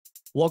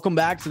Welcome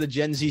back to the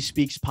Gen Z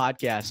Speaks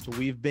podcast.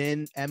 We've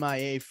been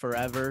MIA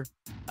forever.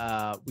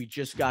 We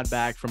just got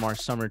back from our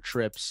summer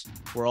trips.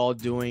 We're all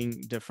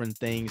doing different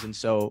things. And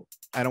so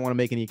I don't want to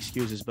make any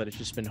excuses, but it's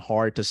just been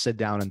hard to sit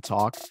down and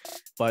talk.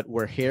 But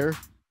we're here.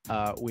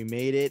 We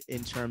made it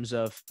in terms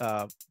of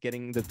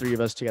getting the three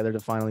of us together to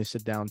finally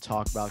sit down and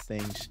talk about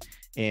things.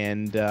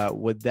 And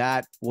with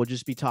that, we'll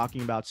just be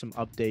talking about some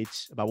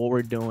updates about what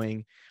we're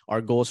doing,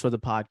 our goals for the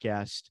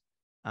podcast.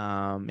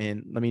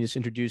 And let me just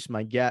introduce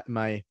my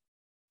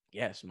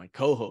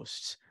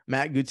co-hosts.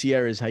 Matt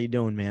Gutierrez, how you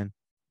doing, man?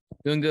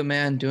 Doing good,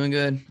 man. Doing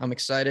good. I'm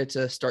excited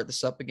to start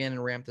this up again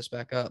and ramp this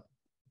back up.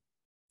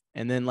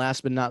 And then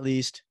last but not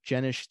least,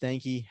 Jenish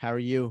Thanki, how are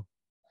you?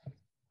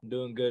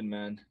 Doing good,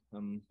 man.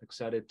 I'm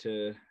excited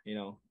to,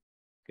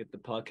 get the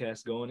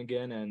podcast going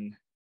again and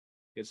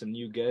get some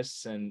new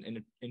guests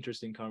and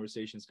interesting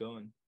conversations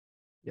going.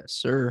 Yes,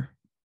 sir.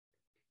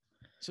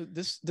 So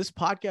this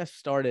podcast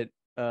started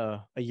a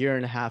year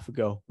and a half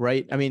ago,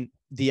 right? I mean,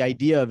 the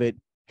idea of it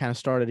kind of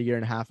started a year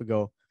and a half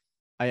ago.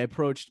 I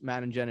approached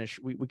Matt and Jenish.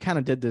 We kind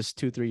of did this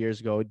 2-3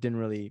 years ago. It didn't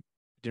really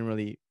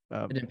it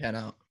didn't pan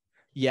out.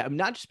 Yeah,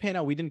 not just pan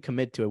out. We didn't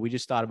commit to it. We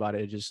just thought about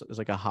it. It was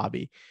like a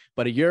hobby.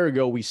 But a year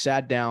ago, we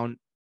sat down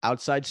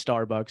outside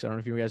Starbucks. I don't know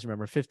if you guys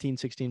remember, 15,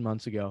 16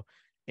 months ago.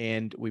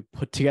 And we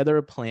put together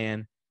a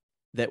plan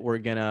that we're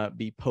going to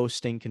be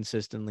posting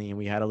consistently. And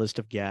we had a list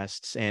of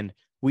guests. And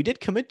we did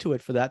commit to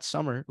it for that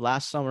summer.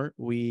 Last summer,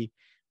 we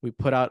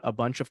put out a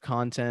bunch of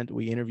content.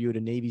 We interviewed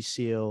a Navy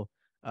SEAL,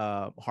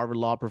 Harvard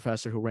law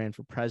professor who ran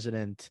for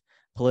president,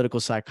 political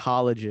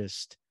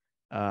psychologist,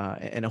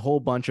 and a whole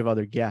bunch of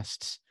other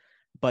guests.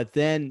 But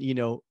then,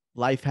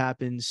 life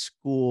happens,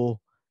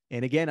 school.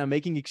 And again, I'm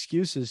making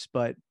excuses,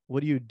 but what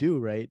do you do,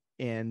 right?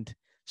 And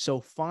so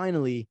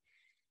finally,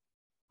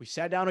 we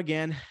sat down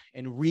again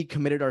and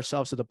recommitted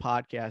ourselves to the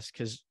podcast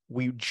because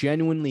we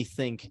genuinely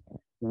think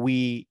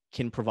we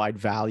can provide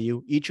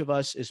value. Each of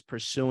us is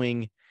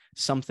pursuing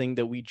something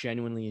that we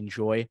genuinely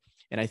enjoy.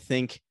 And I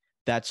think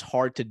that's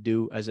hard to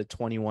do as a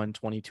 21,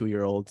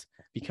 22-year-old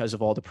because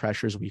of all the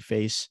pressures we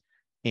face.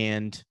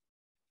 And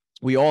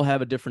we all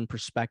have a different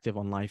perspective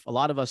on life. A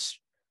lot of us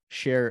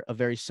share a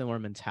very similar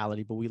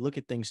mentality, but we look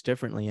at things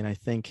differently. And I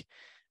think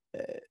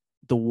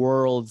the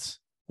world,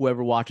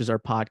 whoever watches our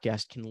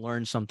podcast, can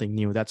learn something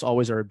new. That's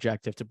always our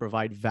objective, to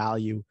provide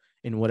value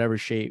in whatever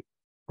shape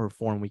or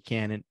form we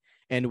can.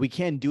 And we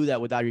can't do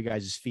that without you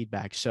guys'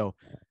 feedback. So,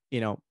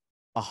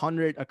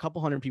 a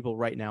couple hundred people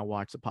right now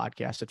watch the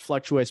podcast. It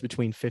fluctuates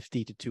between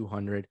 50 to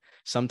 200.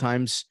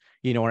 Sometimes,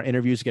 our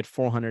interviews get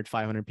 400,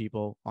 500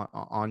 people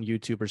on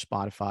YouTube or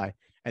Spotify.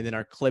 And then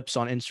our clips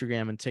on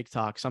Instagram and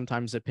TikTok,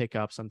 sometimes they pick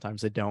up,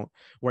 sometimes they don't.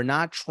 We're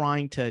not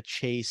trying to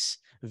chase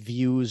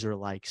views or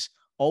likes.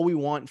 All we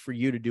want for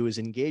you to do is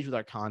engage with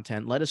our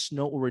content. Let us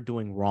know what we're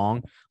doing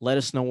wrong. Let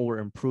us know what we're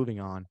improving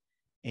on.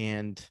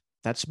 And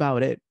that's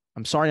about it.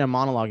 I'm sorry I'm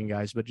monologuing,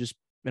 guys, but just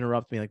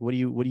interrupt me. Like, what do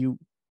you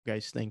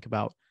guys think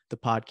about the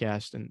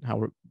podcast and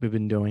how we've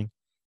been doing?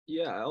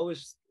 Yeah, I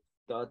always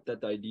thought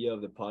that the idea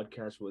of the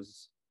podcast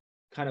was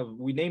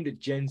we named it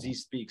Gen Z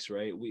Speaks,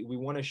 right? We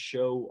want to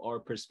show our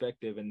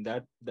perspective, and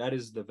that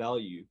is the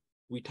value.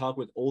 We talk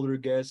with older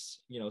guests,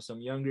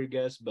 some younger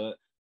guests, but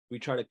we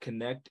try to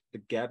connect the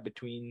gap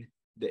between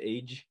the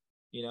age,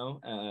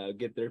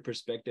 get their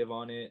perspective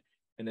on it,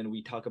 and then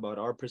we talk about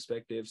our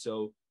perspective.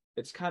 So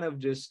it's kind of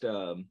just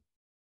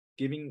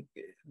giving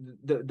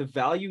the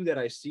value that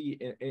I see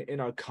in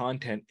our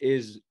content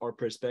is our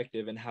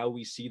perspective and how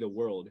we see the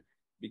world.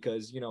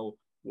 Because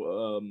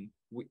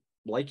we,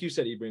 like you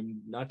said, Ibrahim,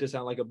 not to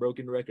sound like a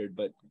broken record,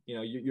 but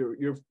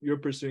you're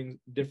pursuing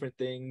different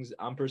things,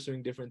 I'm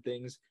pursuing different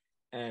things,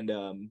 and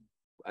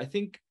I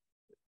think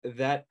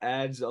that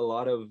adds a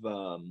lot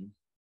of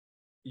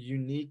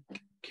unique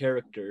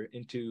character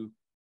into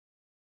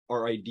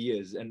our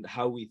ideas and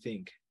how we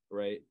think,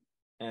 right?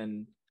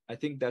 And I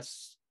think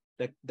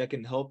that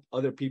can help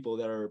other people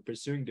that are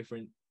pursuing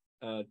different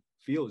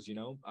fields.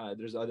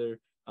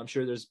 I'm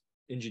sure there's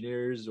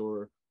engineers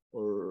or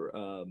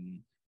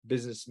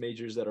business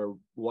majors that are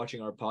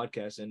watching our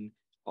podcast, and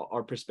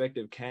our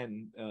perspective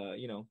can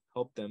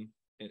help them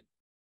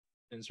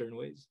in certain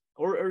ways,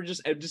 or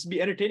just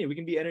be entertaining. We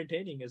can be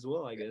entertaining as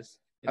well, I guess.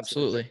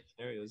 Absolutely.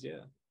 Scenarios,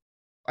 yeah.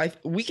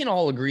 We can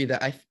all agree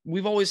that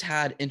we've always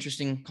had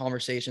interesting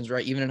conversations,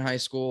 right? Even in high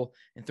school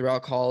and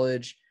throughout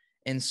college.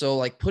 And so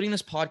like putting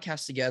this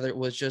podcast together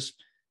was just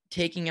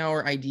taking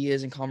our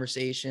ideas and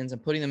conversations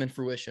and putting them in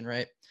fruition,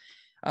 right?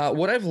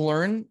 What I've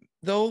learned,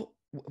 though,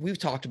 we've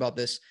talked about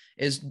this,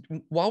 is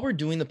while we're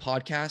doing the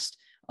podcast,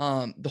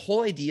 the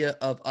whole idea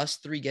of us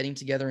three getting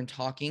together and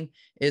talking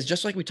is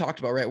just like we talked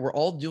about, right? We're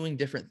all doing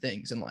different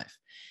things in life.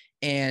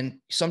 And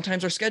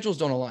sometimes our schedules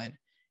don't align.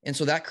 And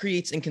so that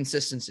creates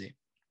inconsistency.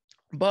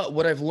 But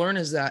what I've learned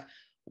is that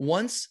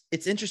once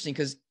it's interesting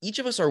because each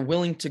of us are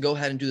willing to go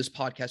ahead and do this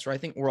podcast, right? I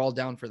think we're all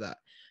down for that.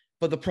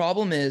 But the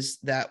problem is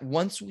that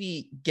once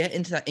we get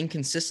into that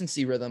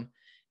inconsistency rhythm,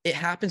 it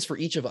happens for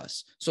each of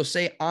us. So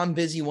say I'm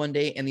busy one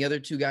day and the other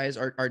two guys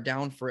are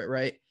down for it,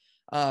 right?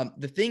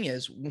 The thing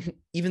is,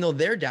 even though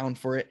they're down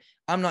for it,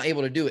 I'm not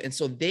able to do it. And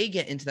so they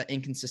get into that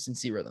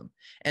inconsistency rhythm,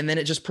 and then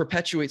it just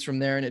perpetuates from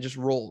there and it just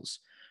rolls.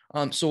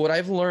 So what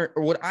I've learned,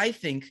 or what I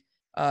think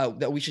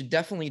that we should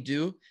definitely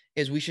do,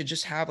 is we should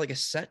just have like a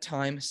set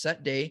time,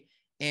 set day,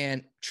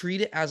 and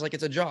treat it as like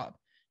it's a job.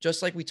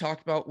 Just like we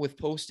talked about with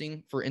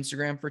posting for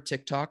Instagram, for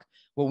TikTok,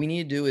 what we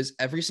need to do is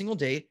every single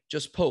day,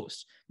 just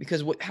post.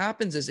 Because what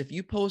happens is if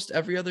you post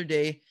every other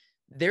day,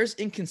 there's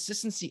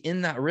inconsistency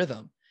in that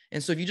rhythm.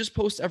 And so if you just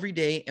post every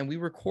day and we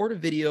record a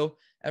video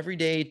every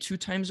day, 2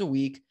 times a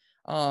week,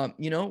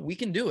 we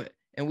can do it,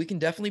 and we can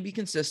definitely be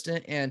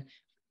consistent. And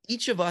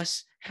each of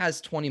us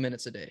has 20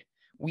 minutes a day.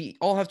 We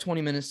all have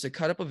 20 minutes to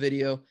cut up a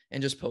video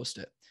and just post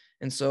it.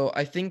 And so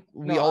I think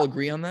we all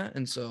agree on that.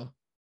 And so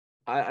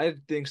I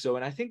think so.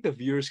 And I think the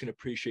viewers can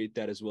appreciate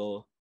that as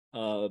well.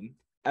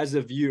 As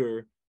a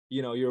viewer,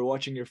 you're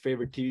watching your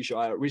favorite TV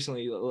show.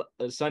 Recently,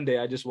 Sunday,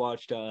 I just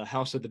watched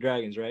House of the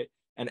Dragons, right?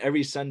 And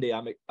every Sunday,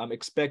 I'm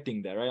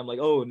expecting that, right? I'm like,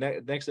 oh,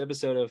 next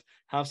episode of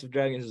House of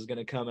Dragons is going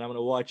to come, and I'm going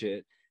to watch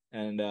it.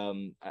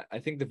 And I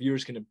think the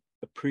viewers can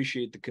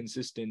appreciate the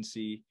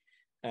consistency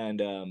and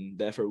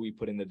the effort we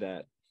put into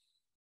that.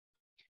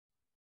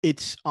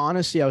 It's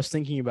honestly, I was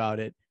thinking about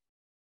it.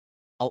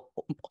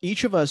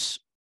 Each of us,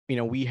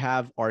 we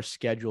have our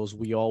schedules.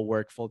 We all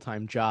work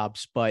full-time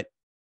jobs, but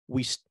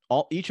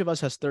each of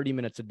us has 30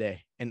 minutes a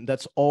day, and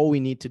that's all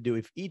we need to do.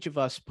 If each of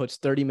us puts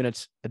 30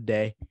 minutes a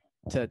day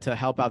to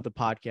help out the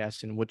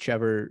podcast in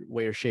whichever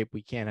way or shape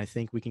we can, I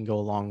think we can go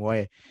a long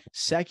way.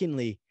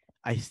 Secondly,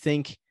 I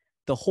think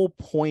the whole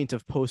point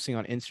of posting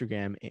on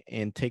Instagram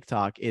and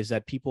TikTok is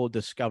that people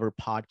discover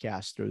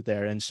podcasts through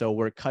there. And so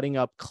we're cutting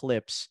up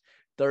clips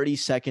 30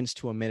 seconds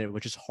to a minute,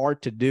 which is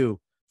hard to do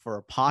for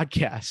a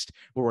podcast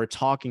where we're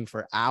talking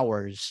for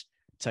hours.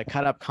 To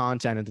cut up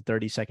content into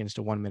 30 seconds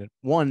to 1 minute.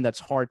 One, that's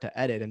hard to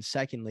edit. And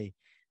secondly,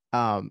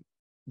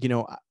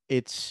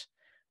 it's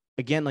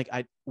again, like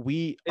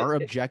our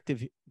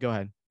objective. Go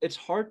ahead. It's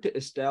hard to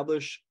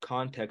establish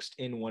context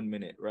in 1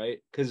 minute, right?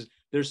 Because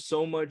there's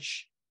so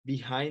much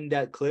behind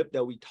that clip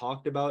that we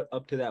talked about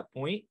up to that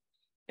point.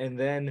 And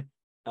then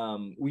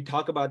we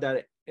talk about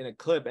that in a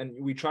clip and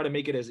we try to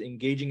make it as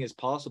engaging as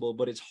possible,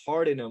 but it's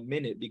hard in a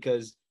minute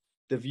because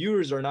the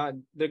viewers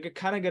they're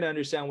kind of going to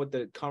understand what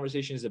the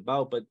conversation is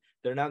about, but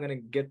they're not going to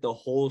get the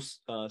whole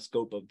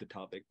scope of the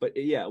topic. But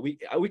yeah, we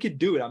could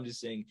do it. I'm just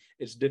saying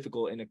it's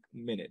difficult in a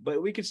minute,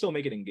 but we could still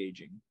make it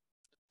engaging.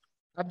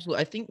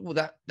 Absolutely. I think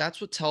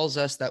that's what tells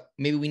us that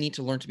maybe we need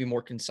to learn to be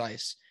more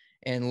concise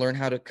and learn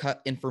how to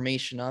cut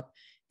information up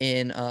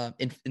in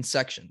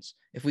sections.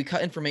 If we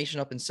cut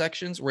information up in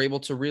sections, we're able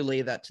to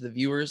relay that to the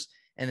viewers,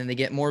 and then they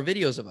get more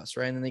videos of us,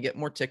 right? And then they get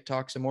more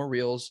TikToks and more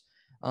reels.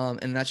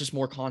 And that's just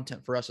more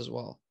content for us as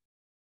well.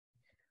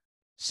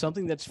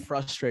 Something that's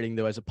frustrating,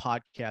 though, as a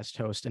podcast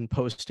host and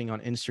posting on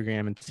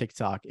Instagram and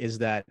TikTok is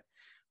that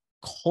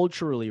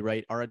culturally,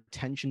 right, our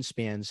attention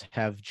spans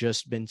have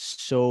just been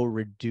so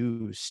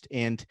reduced,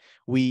 and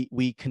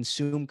we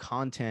consume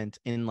content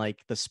in like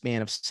the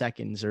span of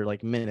seconds or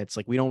like minutes.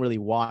 Like we don't really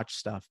watch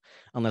stuff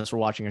unless we're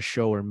watching a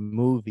show or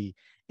movie.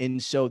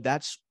 And so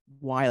that's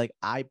why like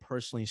I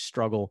personally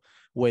struggle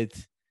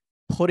with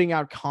putting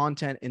out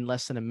content in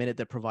less than a minute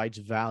that provides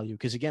value.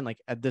 Because again, like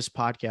at this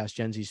podcast,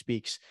 Gen Z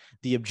Speaks,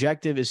 the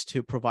objective is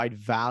to provide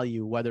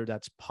value, whether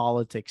that's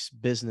politics,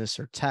 business,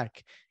 or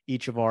tech,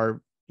 each of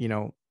our,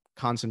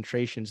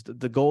 concentrations.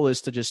 The goal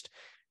is to just,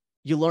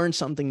 you learn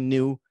something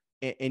new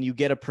and you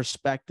get a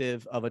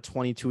perspective of a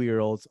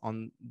 22-year-old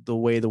on the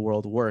way the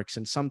world works.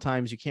 And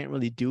sometimes you can't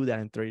really do that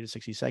in 30 to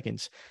 60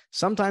 seconds.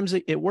 Sometimes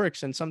it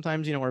works. And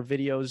sometimes, our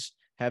videos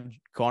have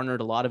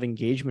garnered a lot of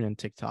engagement in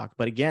TikTok.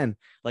 But again,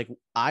 like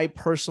I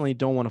personally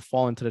don't want to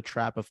fall into the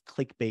trap of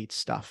clickbait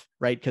stuff,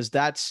 right? Because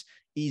that's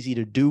easy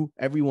to do.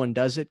 Everyone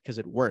does it because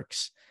it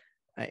works.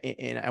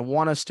 And I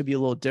want us to be a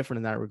little different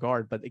in that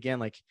regard. But again,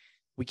 like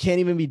we can't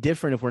even be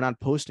different if we're not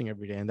posting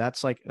every day. And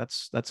that's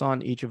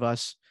on each of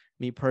us.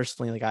 Me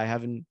personally, like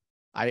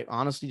I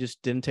honestly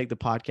just didn't take the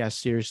podcast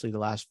seriously the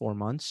last 4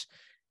 months.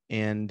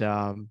 And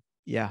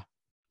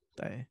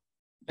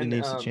it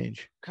needs to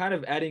change. Kind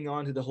of adding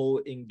on to the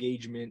whole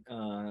engagement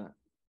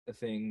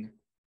thing,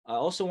 I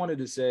also wanted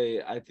to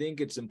say, I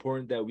think it's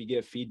important that we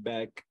get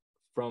feedback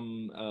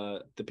from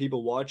the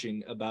people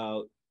watching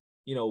about,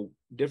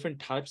 different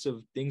types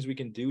of things we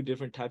can do,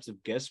 different types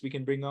of guests we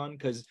can bring on,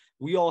 because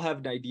we all have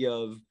an idea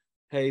of,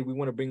 hey, we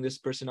want to bring this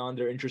person on,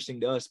 they're interesting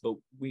to us, but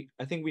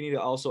I think we need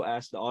to also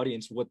ask the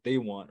audience what they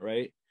want,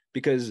 right?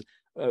 Because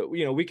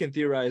we can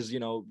theorize,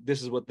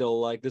 this is what they'll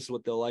like, this is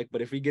what they'll like.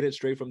 But if we get it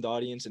straight from the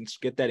audience and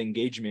get that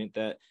engagement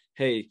that,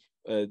 hey,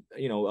 a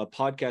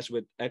podcast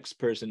with X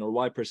person or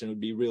Y person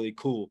would be really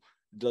cool.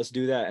 Let's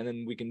do that. And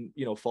then we can,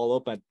 follow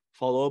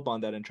up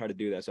on that and try to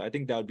do that. So I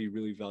think that would be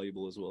really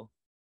valuable as well.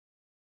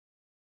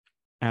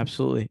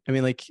 Absolutely. I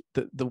mean, like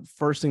the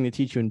first thing they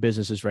teach you in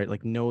business is, right,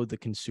 like know the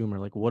consumer.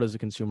 Like what does the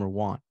consumer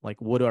want? Like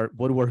what are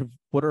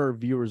our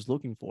viewers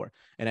looking for?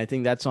 And I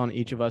think that's on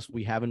each of us.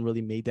 We haven't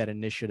really made that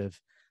initiative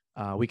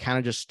We kind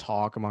of just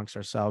talk amongst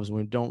ourselves.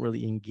 We don't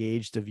really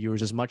engage the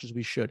viewers as much as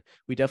we should.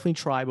 We definitely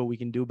try, but we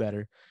can do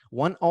better.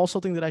 One also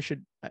thing that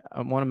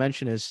I want to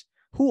mention is,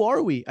 who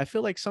are we? I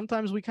feel like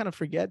sometimes we kind of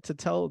forget to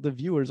tell the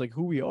viewers like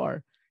who we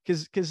are.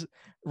 Because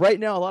right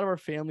now, a lot of our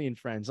family and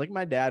friends, like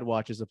my dad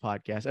watches the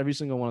podcast, every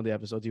single one of the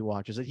episodes he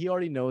watches it. He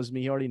already knows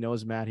me. He already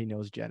knows Matt. He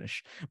knows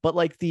Jenish. But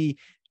like the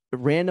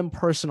random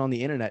person on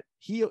the internet,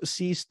 he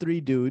sees three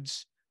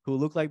dudes who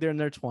look like they're in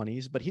their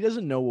 20s, but he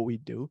doesn't know what we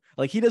do.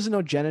 Like he doesn't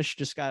know Jenish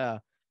just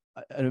got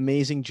an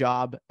amazing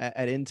job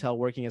at Intel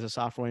working as a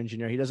software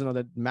engineer. He doesn't know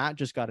that Matt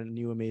just got a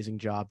new amazing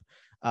job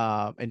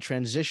and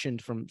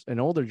transitioned from an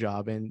older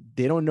job. And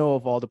they don't know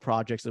of all the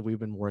projects that we've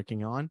been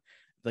working on.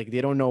 Like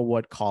they don't know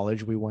what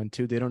college we went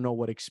to. They don't know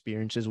what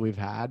experiences we've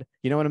had.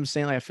 You know what I'm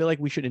saying? Like I feel like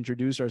we should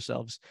introduce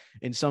ourselves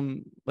in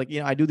some, like, you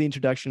know, I do the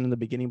introduction in the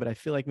beginning, but I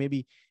feel like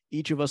maybe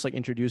each of us like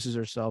introduces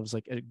ourselves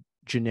like a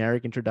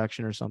generic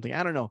introduction or something.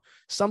 I don't know,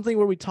 something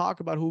where we talk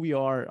about who we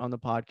are on the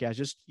podcast,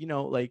 just, you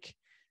know, like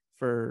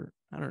for,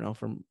 I don't know,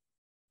 from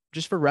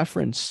just for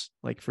reference,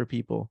 like for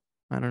people.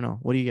 I don't know.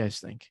 What do you guys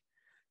think?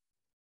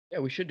 Yeah,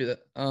 we should do that.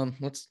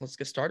 Let's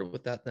get started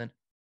with that then.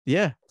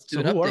 Yeah.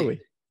 So who are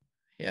we?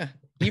 Yeah.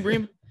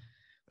 Ibrahim,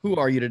 who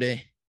are you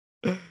today?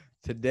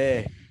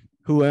 Today,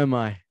 who am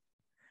I?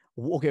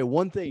 Okay,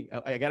 one thing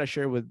I got to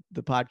share with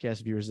the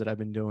podcast viewers that I've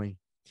been doing.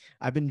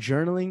 I've been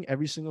journaling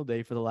every single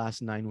day for the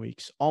last 9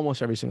 weeks,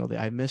 almost every single day.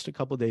 I missed a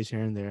couple of days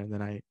here and there, and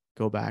then I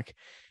go back.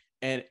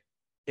 And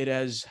it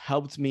has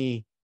helped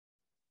me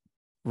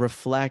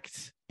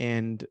reflect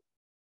and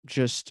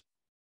just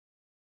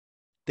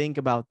think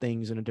about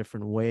things in a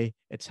different way.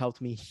 It's helped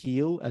me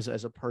heal as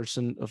a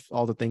person of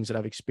all the things that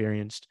I've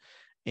experienced.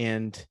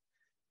 And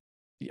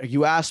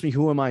you asked me,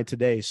 who am I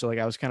today? So like,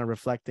 I was kind of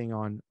reflecting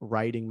on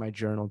writing my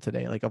journal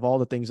today. Like of all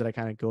the things that I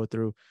kind of go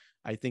through,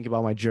 I think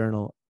about my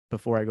journal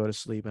before I go to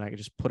sleep, and I can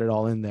just put it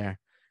all in there.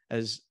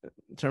 As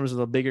in terms of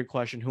the bigger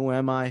question, who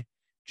am I?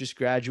 Just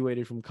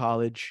graduated from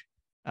college.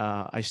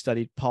 I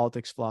studied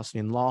politics, philosophy,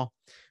 and law,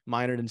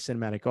 minored in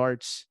cinematic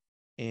arts.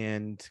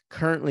 And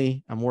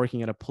currently I'm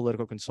working at a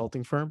political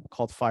consulting firm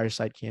called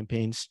Fireside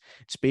Campaigns.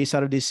 It's based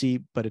out of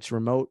DC, but it's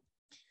remote.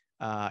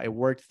 I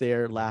worked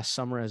there last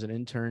summer as an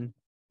intern,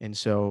 and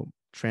so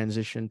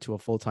transitioned to a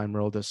full-time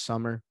role this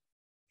summer.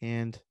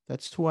 And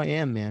that's who I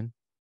am, man.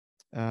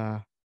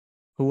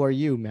 Who are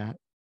you, Matt?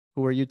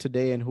 Who are you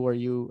today, and who are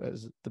you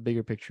as the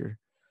bigger picture?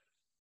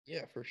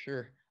 Yeah, for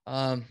sure.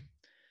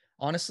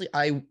 Honestly,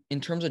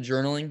 in terms of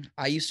journaling,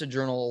 I used to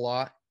journal a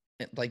lot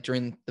like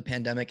during the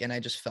pandemic, and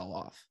I just fell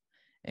off.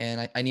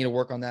 And I need to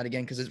work on that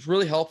again, because it's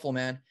really helpful,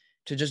 man,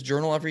 to just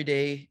journal every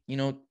day, you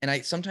know.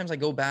 And sometimes I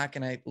go back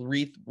and I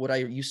read what I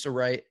used to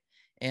write,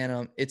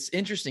 and it's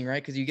interesting,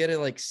 right? Because you get to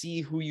like see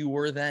who you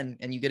were then,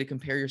 and you get to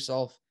compare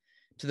yourself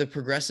to the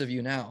progressive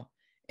you now,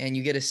 and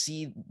you get to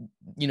see,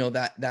 you know,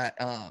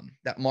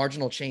 that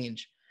marginal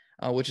change,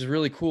 which is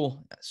really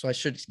cool. So I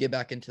should get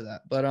back into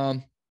that. But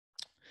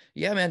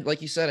yeah, man,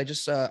 like you said, I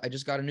just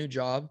got a new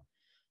job.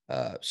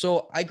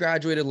 So I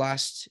graduated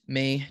last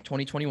May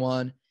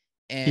 2021.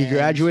 And he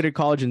graduated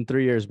college in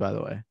 3 years, by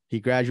the way. He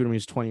graduated when he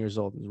was 20 years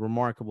old. It's a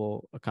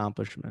remarkable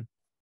accomplishment.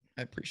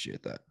 I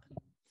appreciate that.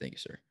 Thank you,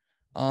 sir.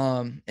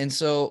 And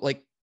so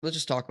like, let's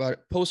just talk about it.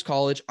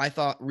 Post-college, I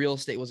thought real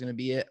estate was going to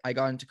be it. I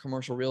got into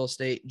commercial real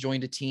estate,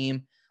 joined a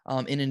team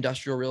in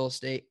industrial real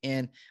estate.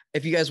 And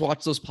if you guys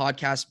watched those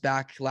podcasts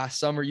back last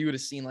summer, you would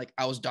have seen like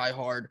I was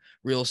diehard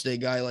real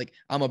estate guy. Like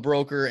I'm a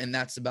broker and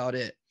that's about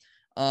it.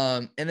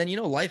 And then, you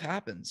know, life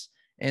happens.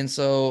 And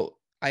so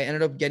I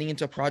ended up getting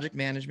into project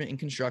management and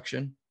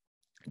construction,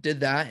 did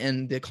that.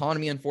 And the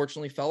economy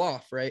unfortunately fell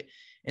off. Right.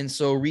 And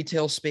so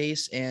retail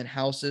space and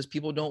houses,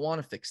 people don't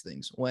want to fix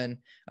things when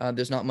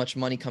there's not much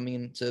money coming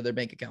into their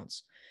bank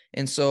accounts.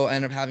 And so I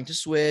ended up having to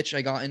switch.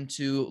 I got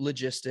into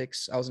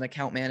logistics. I was an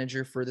account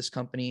manager for this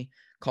company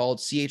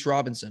called C.H.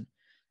 Robinson.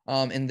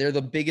 And they're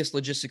the biggest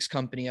logistics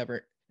company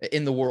ever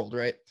in the world.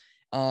 Right.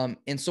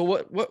 And so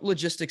what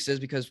logistics is,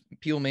 because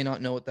people may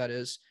not know what that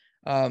is.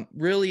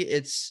 Really,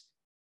 it's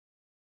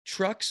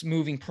trucks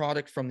moving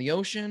product from the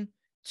ocean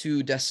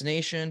to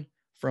destination,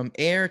 from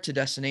air to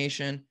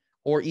destination,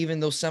 or even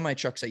those semi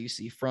trucks that you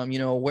see from, you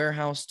know, a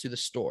warehouse to the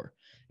store.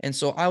 And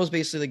so I was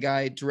basically the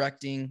guy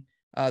directing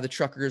the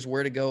truckers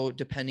where to go,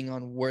 depending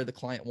on where the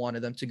client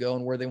wanted them to go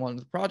and where they wanted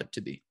the product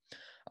to be.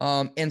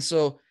 And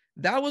so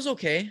that was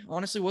okay.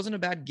 Honestly, wasn't a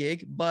bad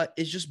gig, but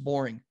it's just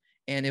boring.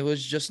 And it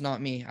was just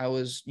not me. I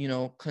was, you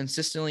know,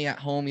 consistently at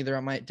home, either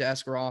at my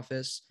desk or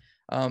office,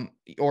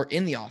 or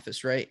in the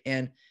office. Right.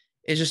 And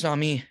it's just not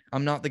me.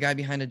 I'm not the guy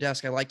behind a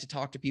desk. I like to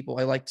talk to people.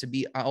 I like to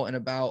be out and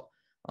about.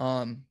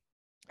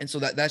 And so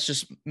that's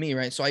just me,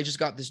 right? So I just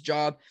got this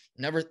job.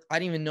 I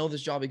didn't even know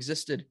this job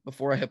existed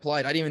before I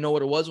applied. I didn't even know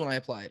what it was when I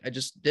applied. I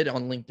just did it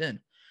on LinkedIn.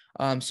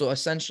 So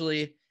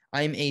essentially,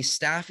 I'm a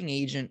staffing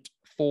agent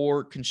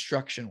for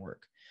construction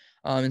work.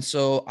 And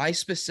so I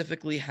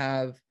specifically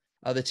have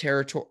the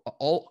territory,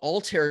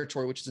 all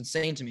territory, which is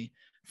insane to me,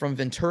 from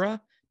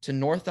Ventura to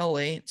North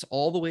LA to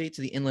all the way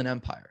to the Inland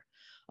Empire.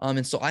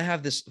 And so I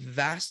have this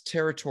vast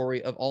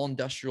territory of all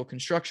industrial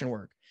construction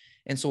work.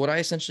 And so what I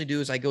essentially do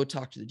is I go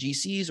talk to the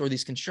GCs or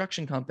these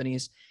construction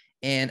companies,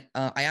 and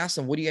I ask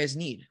them, what do you guys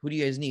need? Who do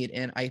you guys need?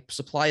 And I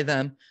supply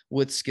them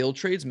with skilled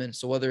tradesmen.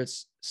 So whether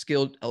it's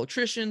skilled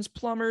electricians,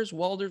 plumbers,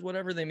 welders,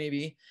 whatever they may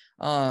be,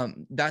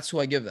 that's who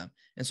I give them.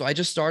 And so I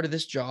just started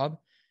this job.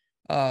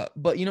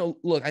 But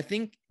look, I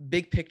think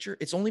big picture,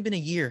 it's only been a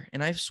year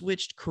and I've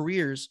switched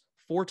careers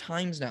 4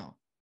 times now,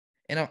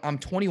 and I'm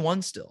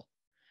 21 still.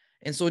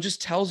 And so it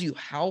just tells you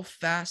how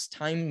fast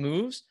time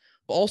moves,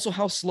 but also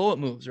how slow it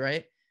moves,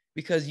 right?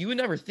 Because you would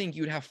never think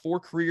you would have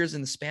 4 careers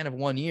in the span of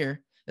 1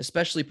 year,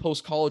 especially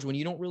post college, when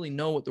you don't really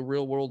know what the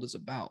real world is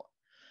about.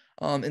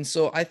 And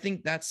so I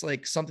think that's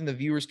like something the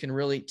viewers can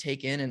really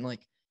take in. And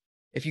like,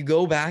 if you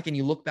go back and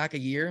you look back a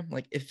year,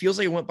 like it feels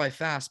like it went by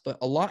fast, but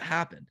a lot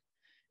happened.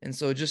 And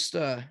so just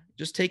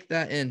take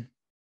that in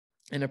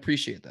and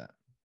appreciate that.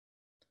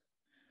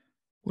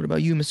 What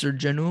about you, Mr.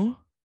 Jenu?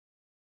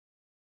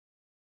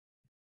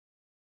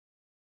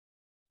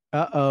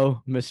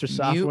 Mr.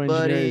 Software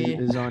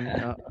Engineer is on.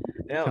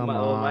 Yeah, come my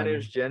name on.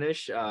 is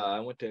Jenish.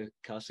 I went to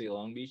Cal State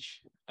Long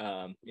Beach.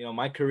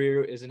 My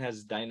career isn't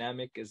as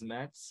dynamic as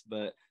Matt's,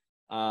 but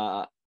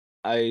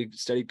I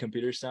studied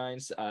computer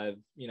science. I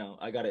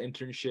got an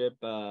internship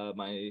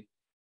my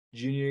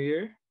junior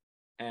year,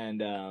 and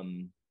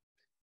the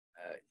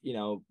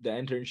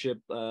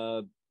internship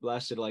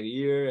lasted like a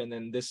year, and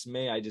then this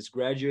May I just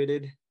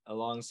graduated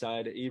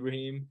alongside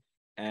Ibrahim,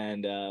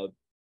 and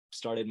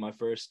started my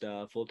first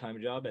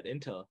full-time job at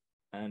Intel.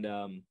 And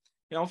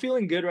I'm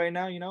feeling good right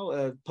now.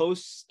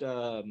 Post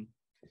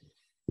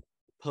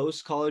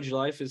college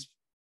life is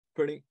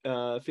pretty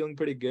feeling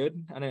pretty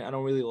good. And I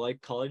don't really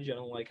like college. I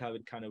don't like how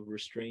it kind of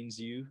restrains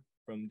you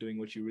from doing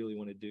what you really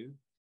want to do.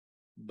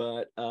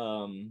 But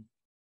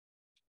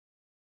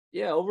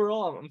yeah,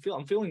 overall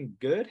I'm feeling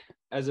good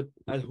as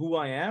who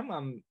I am.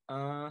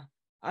 I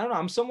don't know,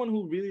 I'm someone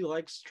who really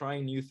likes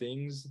trying new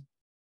things,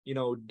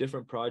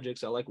 different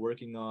projects. I like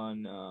working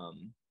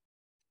on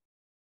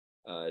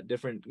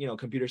different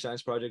computer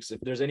science projects. If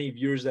there's any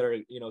viewers that are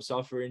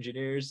software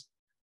engineers,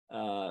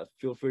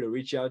 feel free to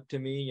reach out to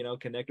me,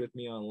 connect with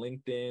me on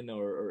LinkedIn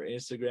or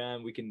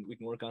Instagram. We can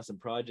work on some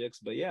projects.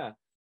 But yeah,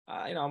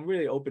 I'm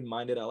really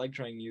open-minded. I like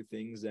trying new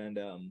things, and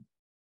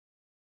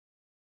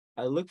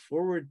I look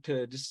forward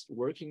to just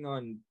working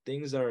on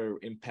things that are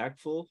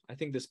impactful. I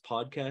think this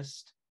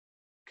podcast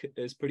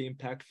is pretty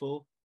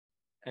impactful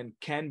and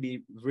can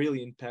be really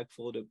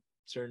impactful to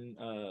certain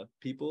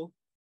people,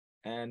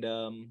 and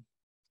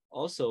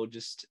also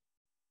just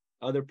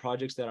other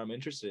projects that I'm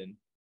interested in.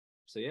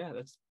 So yeah,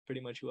 that's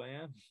pretty much who I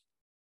am.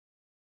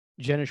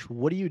 Jenish,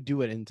 what do you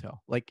do at Intel?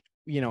 Like,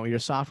 you're a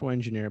software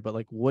engineer, but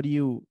like, what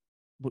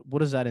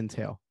does that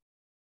entail?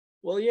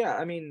 Well, yeah,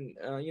 I mean,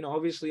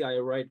 obviously I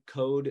write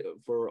code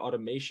for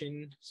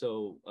automation.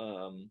 So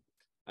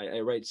I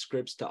write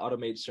scripts to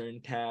automate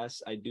certain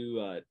tasks. I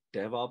do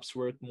DevOps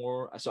work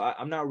more. So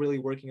I'm not really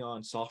working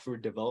on software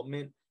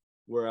development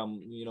where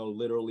I'm,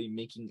 literally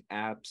making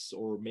apps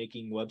or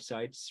making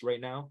websites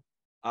right now.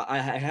 I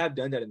have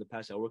done that in the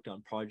past. I worked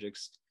on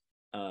projects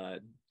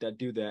that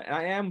do that. And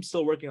I am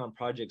still working on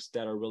projects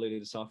that are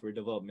related to software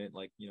development,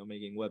 like,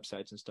 making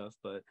websites and stuff.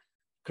 But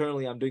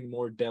currently I'm doing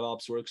more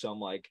DevOps work. So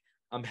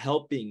I'm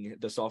helping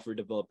the software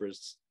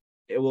developers.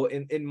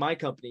 In my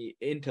company,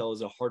 Intel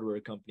is a hardware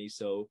company,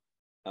 so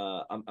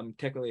I'm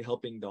technically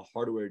helping the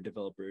hardware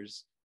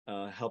developers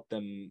help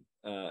them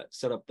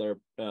set up their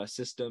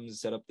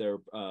systems, set up their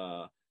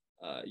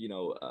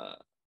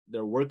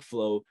their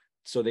workflow,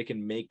 so they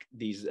can make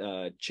these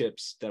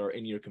chips that are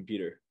in your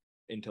computer,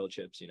 Intel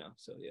chips.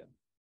 So yeah.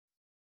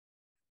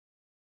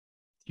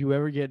 Do you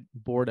ever get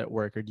bored at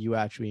work, or do you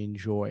actually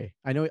enjoy?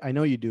 I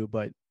know you do,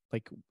 but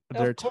like,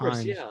 there are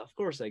times. Yeah, of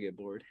course I get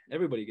bored.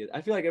 Everybody gets.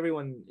 I feel like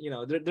everyone,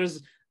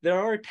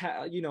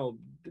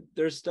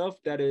 there's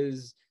stuff that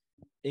is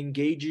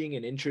engaging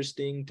and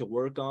interesting to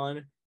work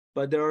on,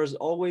 but there's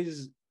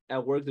always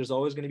going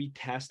to be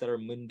tasks that are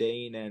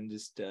mundane and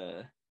just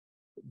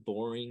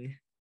boring.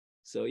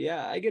 So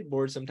yeah, I get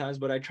bored sometimes,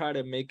 but I try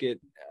to make it.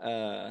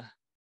 I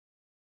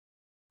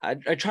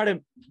try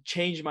to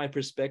change my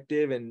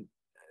perspective and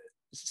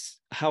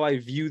how I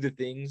view the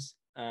things,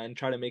 and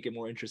try to make it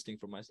more interesting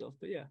for myself.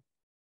 But yeah.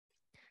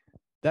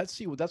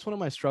 That's one of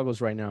my struggles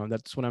right now.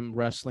 That's what I'm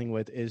wrestling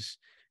with, is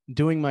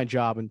doing my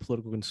job in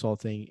political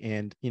consulting.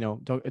 And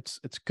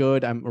it's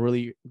good. I'm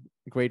really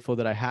grateful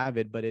that I have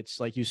it, but it's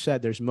like you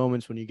said, there's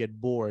moments when you get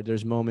bored.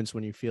 There's moments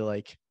when you feel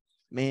like,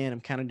 man, I'm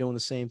kind of doing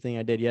the same thing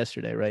I did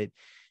yesterday, right?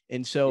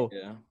 And so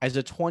as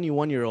a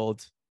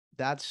 21-year-old,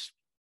 that's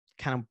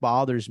kind of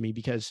bothers me,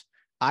 because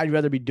I'd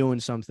rather be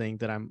doing something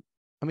that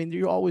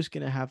you're always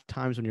going to have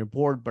times when you're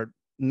bored, but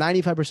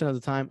 95% of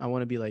the time I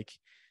want to be like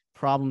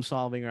problem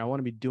solving, or I want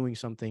to be doing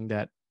something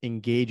that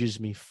engages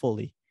me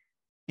fully.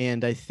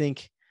 And I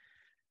think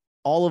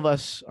all of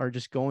us are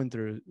just going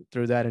through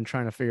that and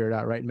trying to figure it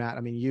out, right, Matt?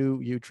 I mean, you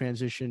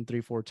transitioned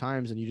 3-4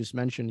 times, and you just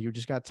mentioned you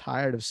just got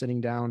tired of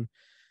sitting down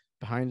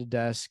behind a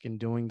desk and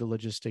doing the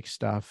logistics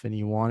stuff, and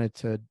you wanted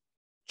to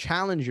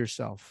challenge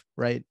yourself,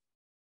 right?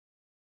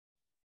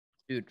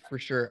 Dude, for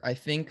sure. I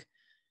think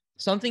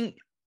something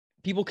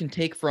people can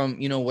take from,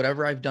 you know,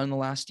 whatever I've done the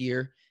last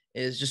year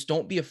is just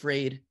don't be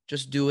afraid.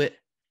 Just do it.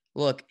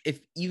 Look,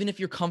 even if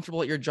you're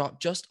comfortable at your job,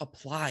 just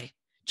apply.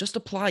 Just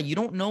apply. You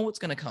don't know what's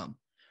going to come,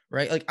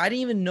 right? Like I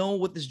didn't even know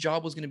what this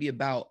job was going to be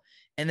about.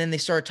 And then they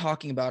started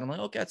talking about it. I'm like,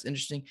 okay, that's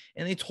interesting.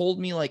 And they told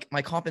me like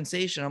my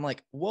compensation. I'm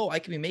like, whoa, I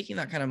could be making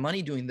that kind of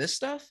money doing this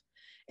stuff.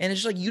 And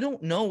it's just like, you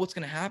don't know what's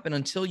going to happen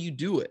until you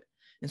do it.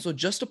 And so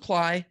just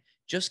apply,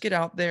 just get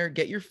out there,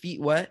 get your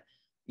feet wet.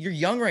 You're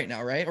young right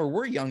now, right? Or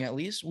we're young at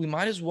least. We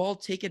might as well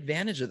take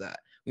advantage of that.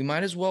 We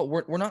might as well,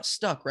 we're not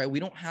stuck, right? We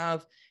don't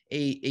have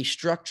a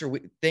structure.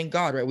 Thank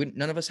God, right?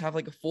 None of us have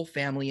like a full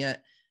family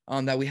yet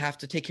that we have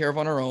to take care of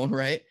on our own,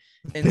 right?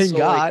 And Thank so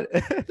God.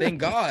 like, thank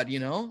God, you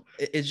know,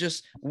 it's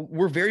just,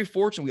 we're very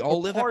fortunate. We all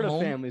live at part of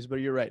home. families,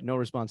 but you're right. No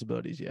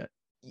responsibilities yet.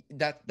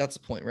 That's the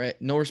point, right?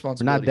 No We're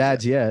responsibilities. not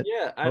dads yet.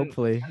 Yeah. And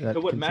Hopefully that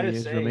to what Matt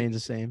is continues, saying, remains the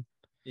same.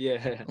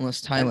 yeah.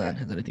 Unless Thailand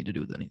has anything to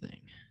do with anything.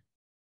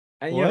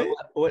 And you know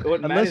what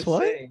Matt Unless is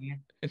what? saying,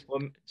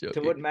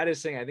 to what Matt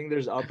is saying, I think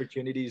there's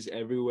opportunities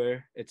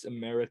everywhere. It's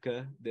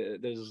America.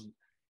 There's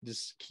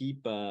just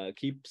keep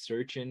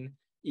searching.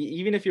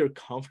 Even if you're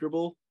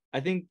comfortable, I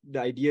think the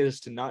idea is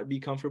to not be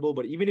comfortable.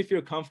 But even if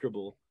you're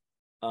comfortable,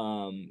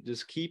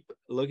 just keep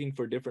looking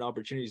for different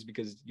opportunities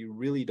because you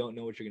really don't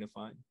know what you're gonna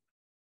find.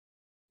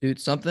 Dude,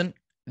 something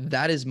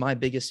that is my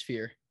biggest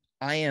fear.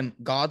 I am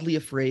godly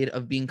afraid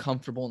of being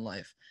comfortable in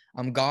life.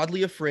 I'm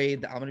godly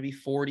afraid that I'm going to be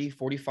 40,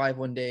 45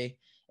 one day,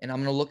 and I'm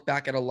going to look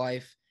back at a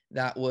life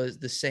that was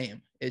the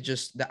same. It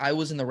just that I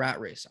was in the rat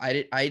race.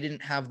 I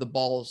didn't have the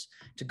balls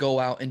to go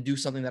out and do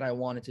something that I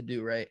wanted to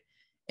do, right?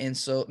 And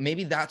so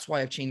maybe that's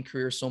why I've changed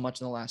careers so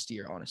much in the last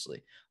year,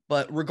 honestly.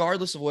 But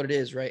regardless of what it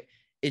is, right?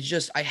 It's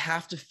just I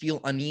have to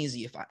feel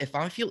uneasy. If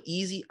I feel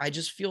easy, I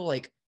just feel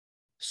like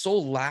so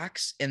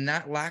lax, and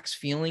that lax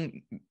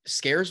feeling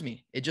scares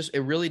me.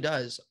 It really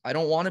does. I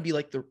don't want to be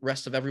like the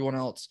rest of everyone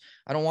else.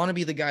 I don't want to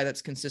be the guy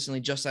that's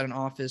consistently just at an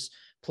office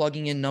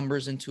plugging in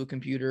numbers into a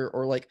computer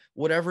or like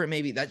whatever it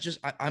may be. That just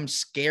I'm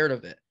scared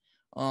of it.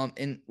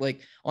 And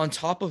like on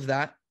top of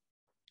that,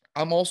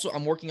 I'm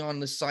working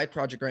on this side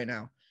project right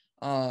now.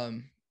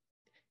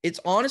 It's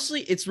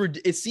honestly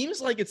it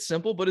seems like it's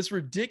simple, but it's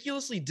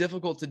ridiculously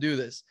difficult to do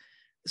this.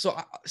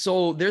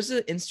 So there's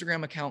an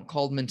Instagram account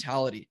called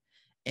Mentality.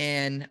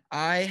 And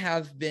I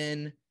have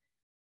been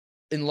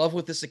in love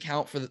with this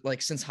account for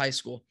like since high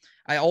school.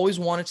 I always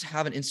wanted to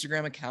have an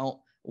Instagram account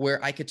where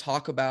I could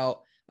talk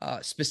about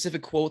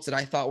specific quotes that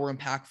I thought were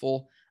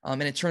impactful.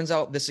 And it turns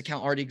out this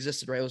account already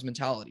existed, right? It was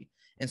Mentality.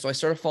 And so I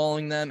started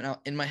following them. And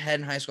in my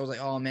head in high school, I was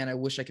like, oh man, I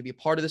wish I could be a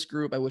part of this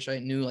group. I wish I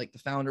knew like the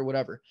founder,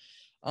 whatever.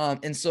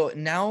 And so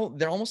now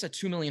they're almost at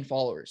 2 million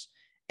followers.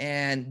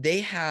 And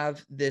they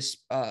have this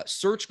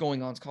search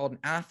going on. It's called an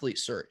athlete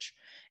search.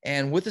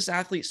 And with this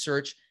athlete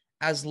search,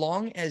 as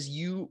long as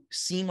you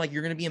seem like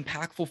you're going to be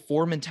impactful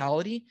for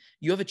Mentality,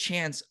 you have a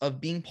chance of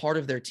being part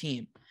of their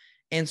team.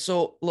 And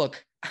so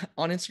look,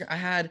 on Instagram, I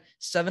had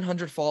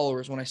 700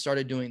 followers when I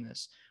started doing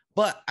this,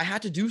 but I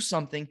had to do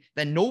something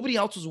that nobody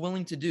else was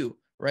willing to do,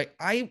 right?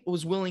 I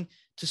was willing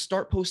to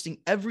start posting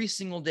every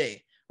single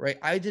day, right?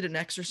 I did an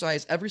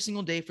exercise every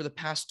single day for the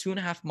past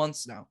 2.5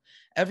 months now.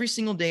 Every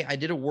single day I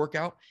did a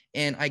workout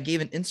and I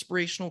gave an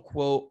inspirational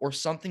quote or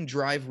something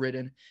drive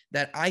written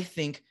that I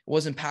think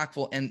was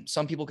impactful and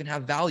some people can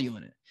have value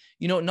in it.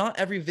 You know, not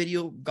every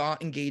video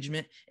got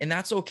engagement, and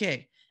that's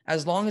okay.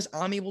 As long as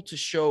I'm able to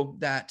show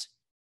that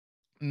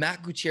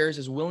Matt Gutierrez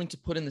is willing to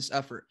put in this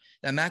effort,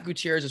 that Matt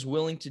Gutierrez is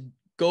willing to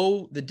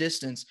go the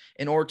distance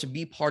in order to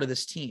be part of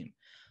this team.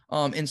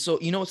 And so,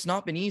 you know, it's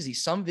not been easy.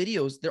 Some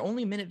videos, they're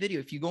only a minute video.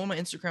 If you go on my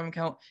Instagram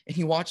account and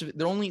you watch it,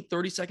 they're only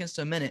 30 seconds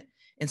to a minute.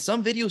 And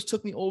some videos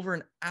took me over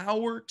an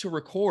hour to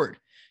record,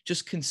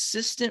 just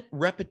consistent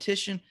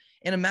repetition.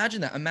 And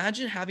imagine that.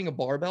 Imagine having a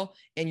barbell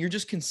and you're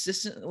just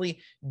consistently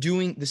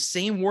doing the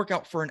same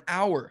workout for an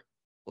hour.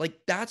 Like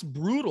that's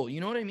brutal.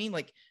 You know what I mean?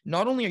 Like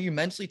not only are you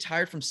mentally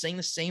tired from saying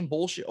the same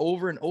bullshit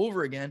over and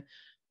over again,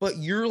 but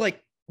you're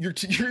like,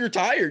 you're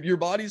tired. Your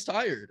body's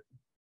tired.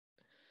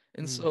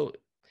 And so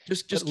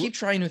just keep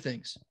trying new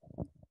things.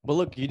 But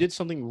look, you did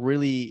something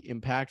really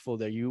impactful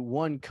there. You,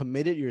 one,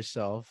 committed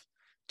yourself.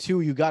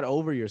 Two, you got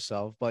over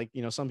yourself. Like,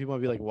 you know, some people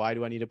might be like, why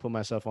do I need to put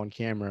myself on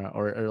camera?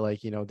 Or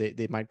like, you know,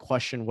 they might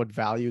question what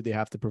value they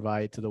have to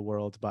provide to the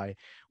world by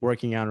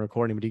working out and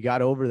recording. But you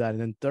got over that.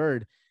 And then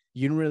third,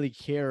 you didn't really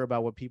care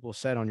about what people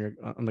said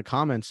on the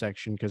comment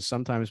section, because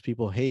sometimes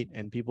people hate,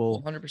 and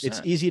people 100%.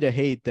 It's easy to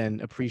hate than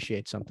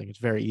appreciate something. It's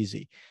very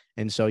easy.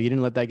 And so you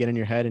didn't let that get in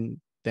your head, and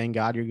thank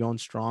God you're going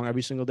strong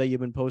every single day. You've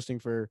been posting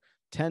for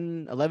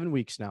 10, 11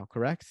 weeks now,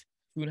 correct?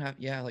 2.5.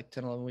 Yeah. Like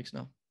 10, 11 weeks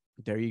now.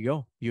 There you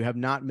go. You have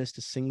not missed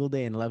a single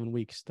day in 11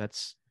 weeks.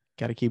 That's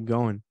got to keep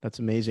going. That's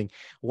amazing.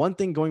 One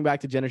thing, going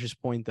back to Jenish's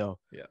point though,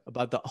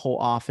 about the whole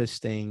office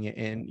thing,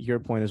 and your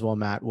point as well,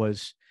 Matt,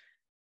 was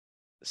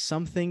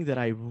something that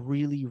I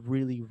really,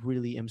 really,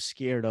 really am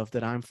scared of,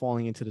 that I'm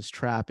falling into this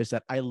trap, is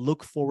that I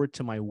look forward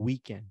to my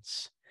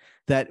weekends.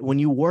 That when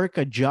you work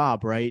a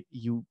job, right,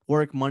 you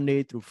work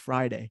Monday through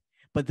Friday,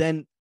 but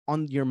then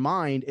on your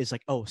mind is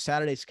like, oh,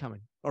 Saturday's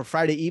coming or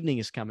Friday evening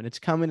is coming. It's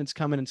coming, it's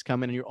coming, it's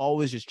coming. And you're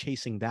always just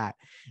chasing that.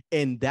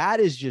 And that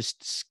is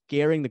just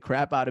scaring the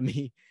crap out of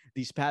me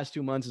these past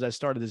 2 months as I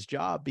started this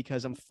job,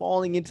 because I'm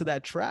falling into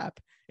that trap,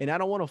 and I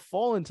don't want to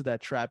fall into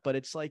that trap. But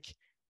it's like,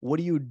 what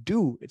do you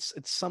do? It's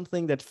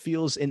something that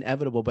feels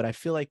inevitable, but I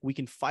feel like we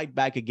can fight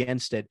back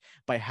against it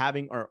by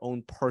having our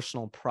own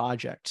personal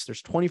projects.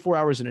 There's 24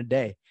 hours in a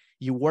day.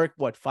 You work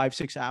what,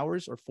 5-6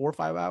 hours or 4 or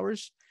 5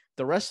 hours?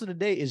 The rest of the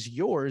day is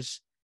yours.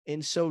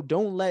 And so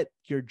don't let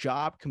your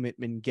job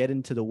commitment get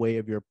into the way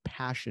of your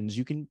passions.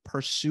 You can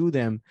pursue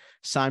them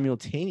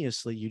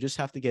simultaneously. You just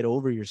have to get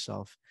over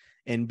yourself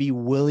and be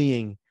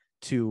willing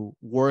to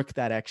work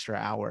that extra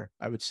hour,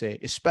 I would say,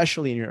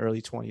 especially in your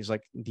early 20s,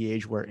 like the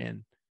age we're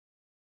in.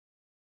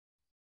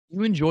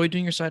 You enjoy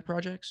doing your side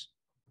projects?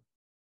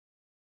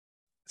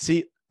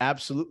 See,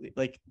 absolutely.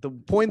 Like the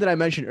point that I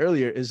mentioned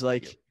earlier is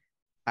like,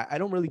 I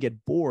don't really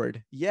get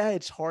bored. Yeah,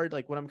 it's hard.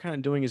 Like what I'm kind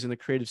of doing is in the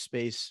creative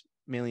space,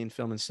 mainly in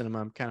film and cinema.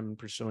 I'm kind of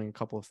pursuing a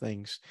couple of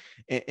things.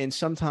 And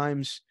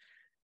sometimes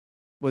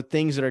with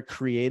things that are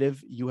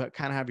creative, you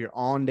kind of have your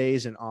on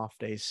days and off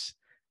days.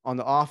 On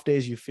the off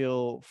days, you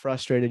feel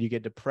frustrated, you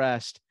get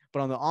depressed. But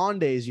on the on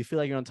days, you feel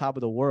like you're on top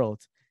of the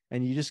world,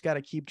 and you just got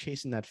to keep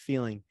chasing that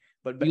feeling.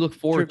 But you look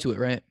forward to it,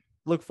 right?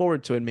 Look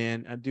forward to it,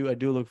 man. I do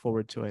look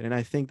forward to it. And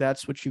I think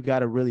that's what you got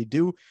to really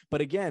do. But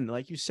again,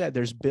 like you said,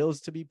 there's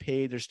bills to be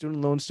paid. There's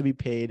student loans to be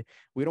paid.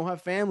 We don't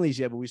have families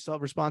yet, but we still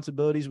have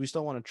responsibilities. We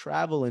still want to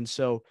travel. And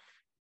so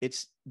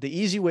it's the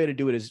easy way to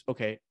do it is,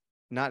 okay,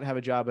 not have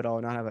a job at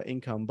all, not have an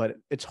income, but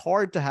it's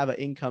hard to have an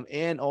income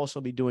and also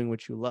be doing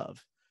what you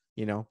love,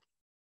 you know,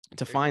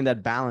 to find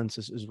that balance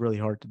is really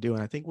hard to do.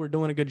 And I think we're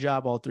doing a good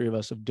job, all three of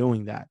us, of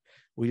doing that.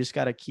 We just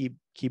got to keep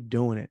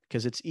doing it,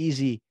 because it's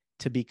easy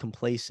to be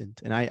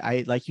complacent. And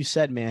I like you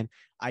said, man,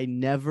 I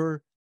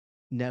never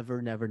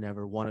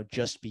want to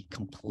just be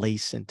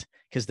complacent,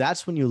 because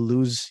that's when you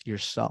lose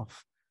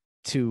yourself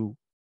to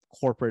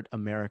corporate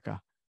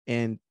America.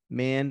 And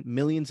man,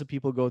 millions of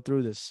people go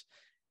through this,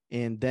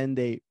 and then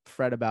they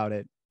fret about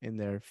it in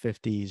their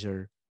 50s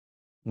or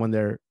when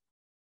they're,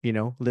 you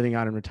know, living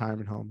out in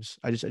retirement homes.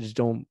 I just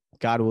don't,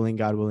 God willing,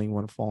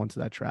 want to fall into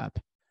that trap.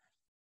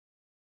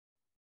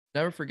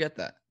 Never forget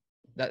that.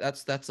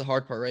 That's the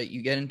hard part, right?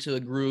 You get into a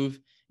groove,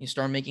 you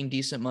start making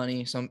decent money.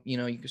 You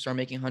can start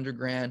making 100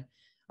 grand,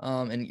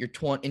 and you're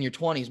in your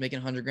 20s making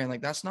 100 grand.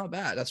 Like, that's not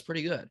bad. That's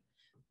pretty good.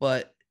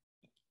 But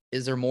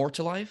is there more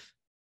to life?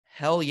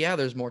 Hell yeah,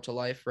 there's more to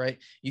life, right?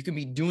 You can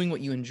be doing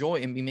what you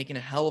enjoy and be making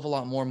a hell of a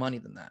lot more money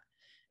than that.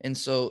 And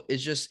so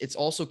it's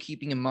also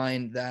keeping in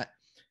mind that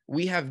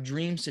we have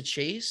dreams to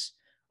chase,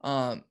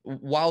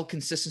 while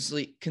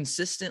consistently,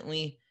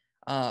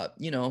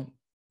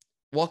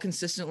 while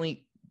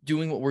consistently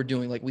doing what we're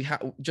doing. Like we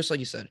have, just like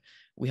you said,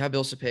 we have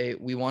bills to pay.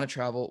 We want to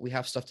travel. We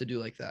have stuff to do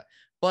like that.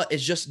 But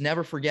it's just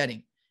never forget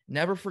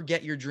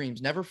your dreams.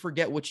 Never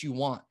forget what you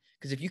want.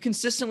 Because if you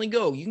consistently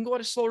go, you can go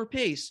at a slower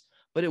pace,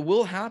 but it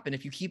will happen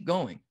if you keep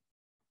going.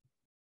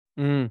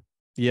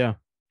 Yeah.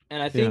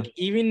 And I think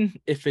even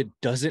if it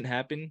doesn't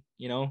happen,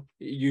 you know,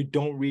 you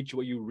don't reach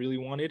what you really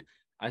wanted,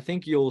 I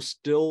think you'll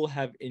still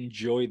have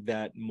enjoyed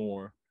that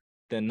more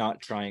than not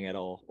trying at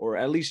all. Or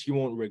at least you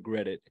won't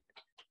regret it.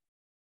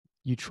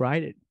 You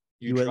tried it.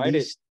 You tried at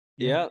least,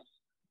 it. Yeah.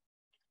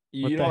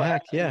 What the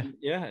heck? Yeah.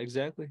 Yeah,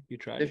 exactly. You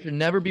tried There should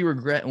never be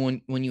regret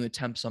when you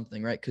attempt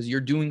something, right? Because you're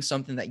doing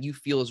something that you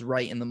feel is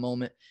right in the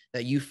moment,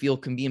 that you feel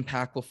can be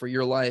impactful for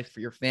your life, for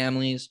your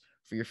families,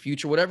 for your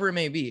future, whatever it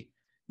may be.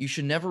 You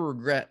should never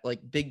regret like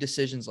big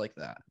decisions like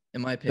that,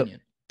 in my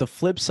opinion. The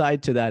flip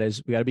side to that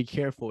is we got to be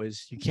careful,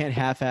 is you can't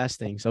half-ass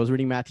things. I was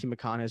reading Matthew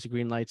McConaughey's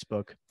Green Lights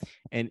book,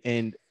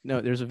 and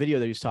no, there's a video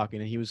that he was talking,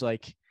 and he was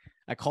like,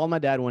 I called my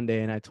dad one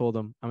day and I told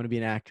him I'm going to be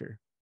an actor.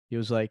 He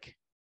was like,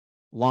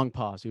 long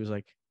pause. He was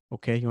like,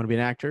 okay, you want to be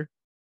an actor?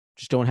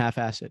 Just don't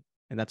half-ass it.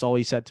 And that's all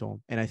he said to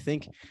him. And I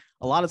think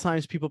a lot of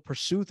times people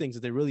pursue things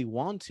that they really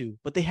want to,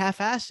 but they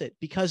half-ass it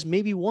because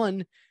maybe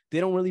one, they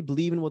don't really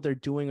believe in what they're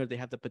doing, or they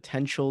have the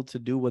potential to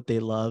do what they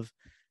love.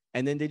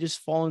 And then they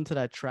just fall into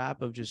that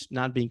trap of just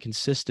not being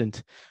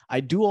consistent. I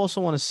do also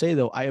want to say,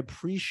 though, I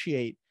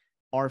appreciate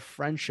our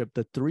friendship,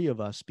 the three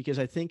of us, because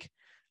I think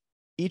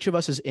each of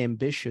us is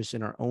ambitious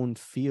in our own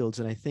fields.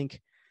 And I think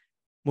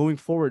moving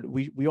forward,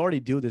 we already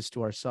do this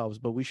to ourselves,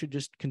 but we should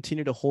just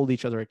continue to hold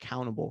each other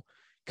accountable.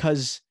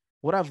 Because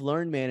what I've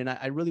learned, man, and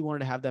I really wanted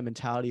to have that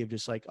mentality of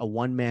just like a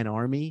one-man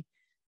army.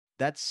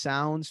 That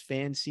sounds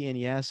fancy, and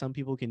yeah, some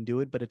people can do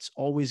it, but it's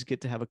always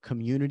good to have a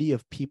community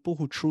of people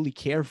who truly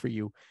care for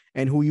you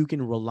and who you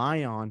can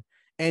rely on.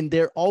 And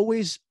they're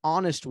always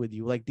honest with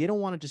you. Like, they don't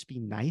want to just be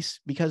nice,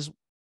 because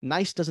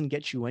nice doesn't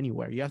get you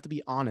anywhere. You have to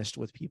be honest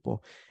with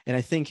people. And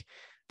I think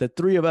the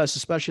three of us,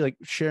 especially like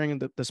sharing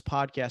this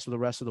podcast with the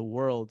rest of the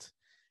world,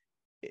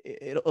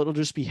 it'll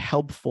just be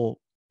helpful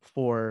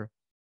for,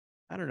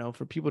 I don't know,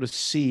 for people to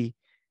see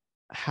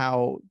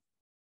how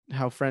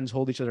friends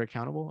hold each other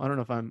accountable. I don't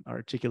know if I'm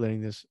articulating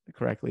this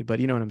correctly,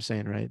 but you know what I'm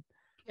saying, right?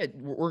 Yeah,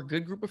 we're a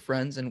good group of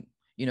friends, and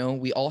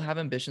we all have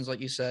ambitions, like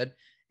you said.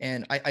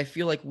 And I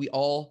feel like we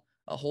all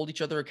hold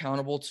each other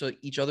accountable to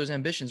each other's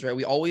ambitions, right?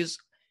 We always,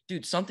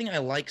 dude, something I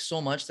like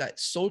so much that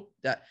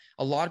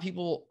a lot of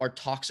people are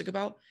toxic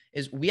about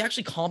is we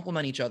actually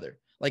compliment each other.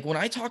 Like when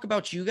I talk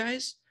about you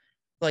guys,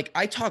 like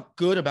I talk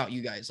good about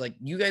you guys. Like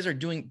you guys are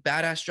doing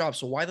badass jobs.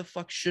 So why the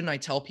fuck shouldn't I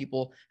tell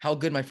people how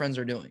good my friends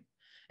are doing?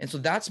 And so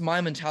that's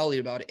my mentality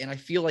about it. And I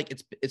feel like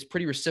it's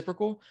pretty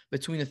reciprocal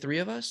between the three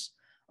of us.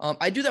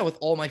 I do that with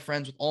all my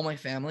friends, with all my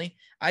family.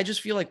 I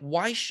just feel like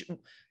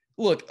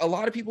look, a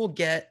lot of people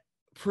get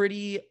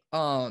pretty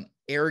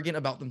arrogant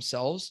about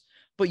themselves.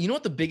 But you know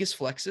what the biggest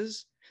flex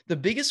is? The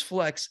biggest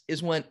flex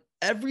is when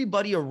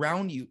everybody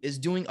around you is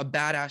doing a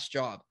badass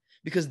job,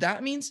 because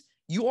that means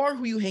you are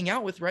who you hang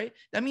out with, right?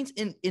 That means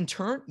in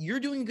turn, you're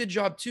doing a good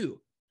job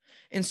too.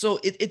 And so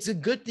it's a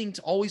good thing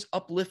to always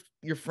uplift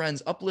your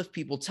friends, uplift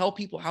people, tell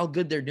people how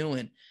good they're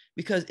doing,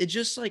 because it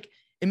just like,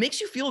 it makes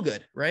you feel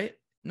good, right?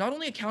 Not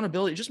only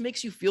accountability, it just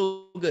makes you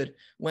feel good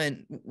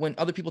when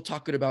other people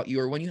talk good about you,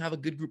 or when you have a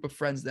good group of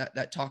friends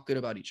that talk good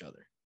about each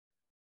other.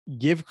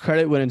 Give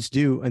credit when it's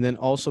due, and then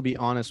also be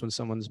honest when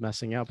someone's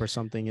messing up or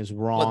something is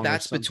wrong. But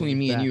that's between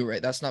me and you,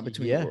 right? That's not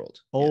between the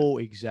world. Oh,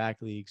 yeah.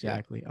 Exactly.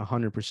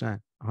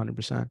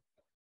 100%.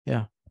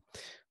 Yeah.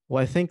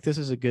 Well, I think this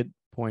is a good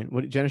point.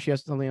 What, Jenish, you have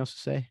something else to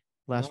say?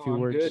 Last few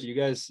words. Good. You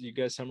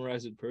guys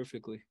summarized it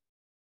perfectly.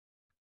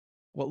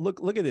 Well,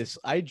 look at this.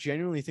 I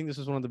genuinely think this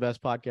is one of the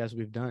best podcasts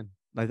we've done.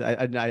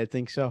 I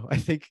think so. I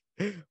think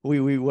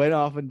we went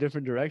off in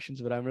different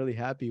directions, but I'm really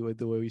happy with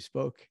the way we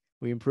spoke.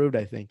 We improved,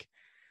 I think.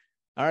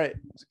 All right.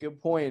 It's a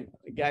good point.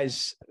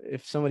 Guys,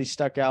 if somebody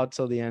stuck out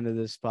till the end of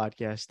this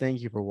podcast,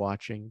 thank you for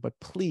watching. But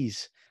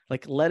please,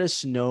 let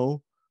us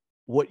know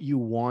what you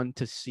want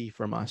to see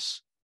from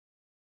us.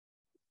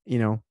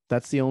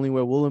 That's the only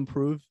way we'll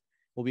improve.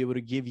 We'll be able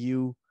to give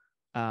you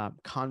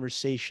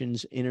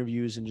conversations,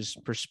 interviews, and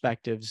just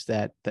perspectives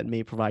that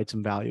may provide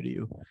some value to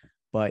you.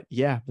 But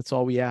yeah, that's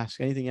all we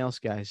ask. Anything else,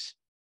 guys?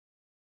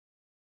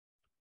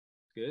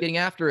 Good. Getting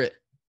after it.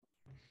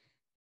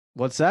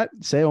 What's that?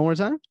 Say it one more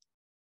time.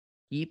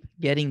 Keep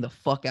getting the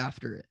fuck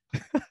after it.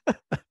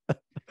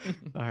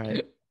 All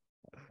right.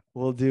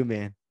 Will do,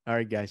 man. All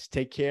right, guys.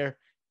 Take care.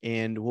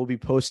 And we'll be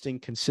posting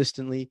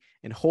consistently,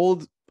 and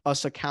hold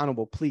us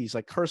accountable, please.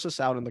 Curse us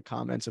out in the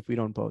comments if we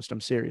don't post.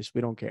 I'm serious. We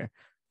don't care.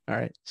 All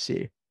right. See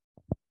you.